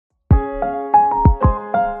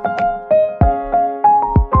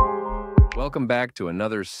Welcome back to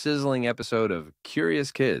another sizzling episode of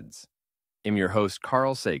Curious Kids. I'm your host,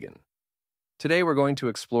 Carl Sagan. Today we're going to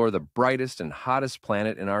explore the brightest and hottest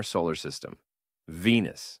planet in our solar system,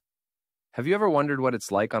 Venus. Have you ever wondered what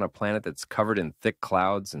it's like on a planet that's covered in thick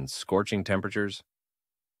clouds and scorching temperatures?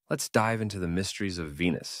 Let's dive into the mysteries of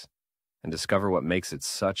Venus and discover what makes it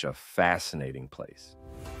such a fascinating place.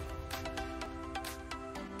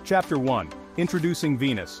 Chapter 1. Introducing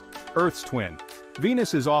Venus, Earth's twin.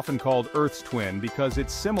 Venus is often called Earth's twin because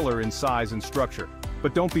it's similar in size and structure.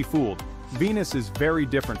 But don't be fooled, Venus is very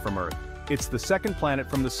different from Earth. It's the second planet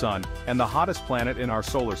from the Sun and the hottest planet in our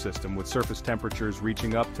solar system, with surface temperatures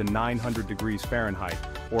reaching up to 900 degrees Fahrenheit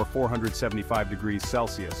or 475 degrees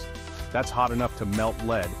Celsius. That's hot enough to melt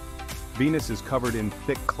lead. Venus is covered in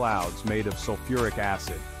thick clouds made of sulfuric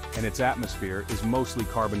acid, and its atmosphere is mostly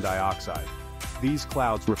carbon dioxide. These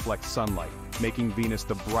clouds reflect sunlight, making Venus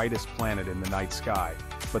the brightest planet in the night sky,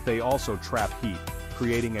 but they also trap heat,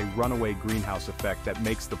 creating a runaway greenhouse effect that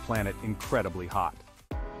makes the planet incredibly hot.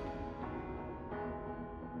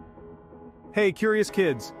 Hey, curious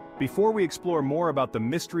kids! Before we explore more about the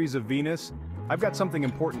mysteries of Venus, I've got something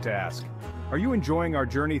important to ask. Are you enjoying our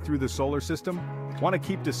journey through the solar system? Want to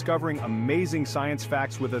keep discovering amazing science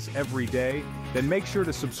facts with us every day? Then make sure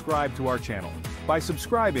to subscribe to our channel. By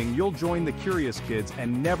subscribing, you'll join the curious kids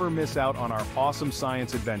and never miss out on our awesome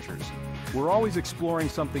science adventures. We're always exploring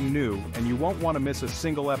something new, and you won't want to miss a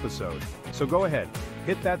single episode. So go ahead,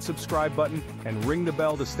 hit that subscribe button and ring the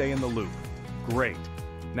bell to stay in the loop. Great!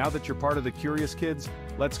 Now that you're part of the curious kids,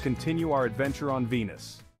 let's continue our adventure on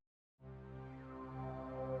Venus.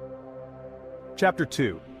 Chapter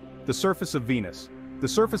 2. The surface of Venus. The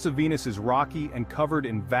surface of Venus is rocky and covered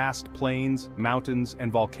in vast plains, mountains,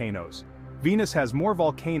 and volcanoes. Venus has more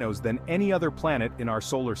volcanoes than any other planet in our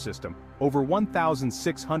solar system, over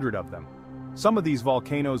 1,600 of them. Some of these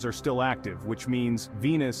volcanoes are still active, which means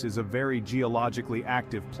Venus is a very geologically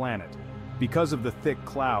active planet. Because of the thick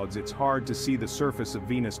clouds, it's hard to see the surface of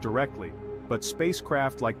Venus directly, but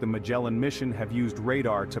spacecraft like the Magellan mission have used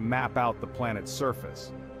radar to map out the planet's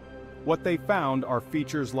surface. What they found are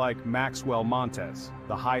features like Maxwell Montes,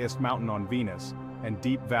 the highest mountain on Venus, and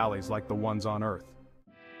deep valleys like the ones on Earth.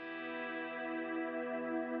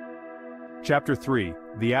 Chapter 3.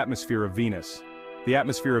 The atmosphere of Venus. The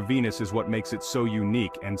atmosphere of Venus is what makes it so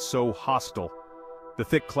unique and so hostile. The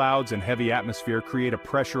thick clouds and heavy atmosphere create a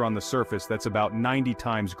pressure on the surface that's about 90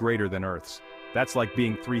 times greater than Earth's. That's like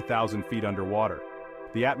being 3,000 feet underwater.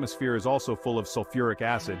 The atmosphere is also full of sulfuric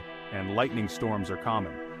acid, and lightning storms are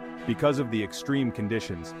common. Because of the extreme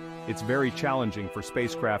conditions, it's very challenging for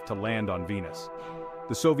spacecraft to land on Venus.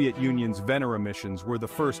 The Soviet Union's Venera missions were the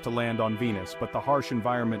first to land on Venus, but the harsh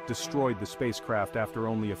environment destroyed the spacecraft after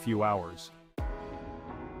only a few hours.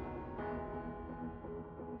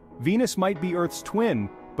 Venus might be Earth's twin,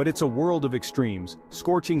 but it's a world of extremes: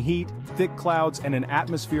 scorching heat, thick clouds, and an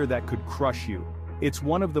atmosphere that could crush you. It's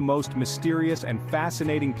one of the most mysterious and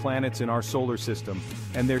fascinating planets in our solar system,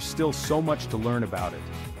 and there's still so much to learn about it.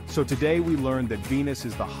 So today we learned that Venus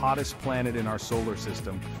is the hottest planet in our solar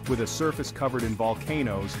system, with a surface covered in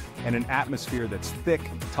volcanoes and an atmosphere that's thick,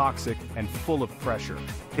 toxic, and full of pressure.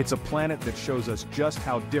 It's a planet that shows us just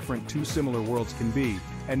how different two similar worlds can be.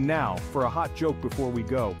 And now, for a hot joke before we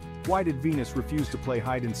go, why did Venus refuse to play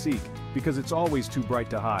hide and seek? Because it's always too bright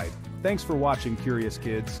to hide. Thanks for watching, curious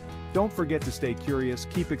kids. Don't forget to stay curious,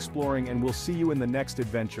 keep exploring, and we'll see you in the next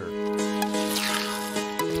adventure.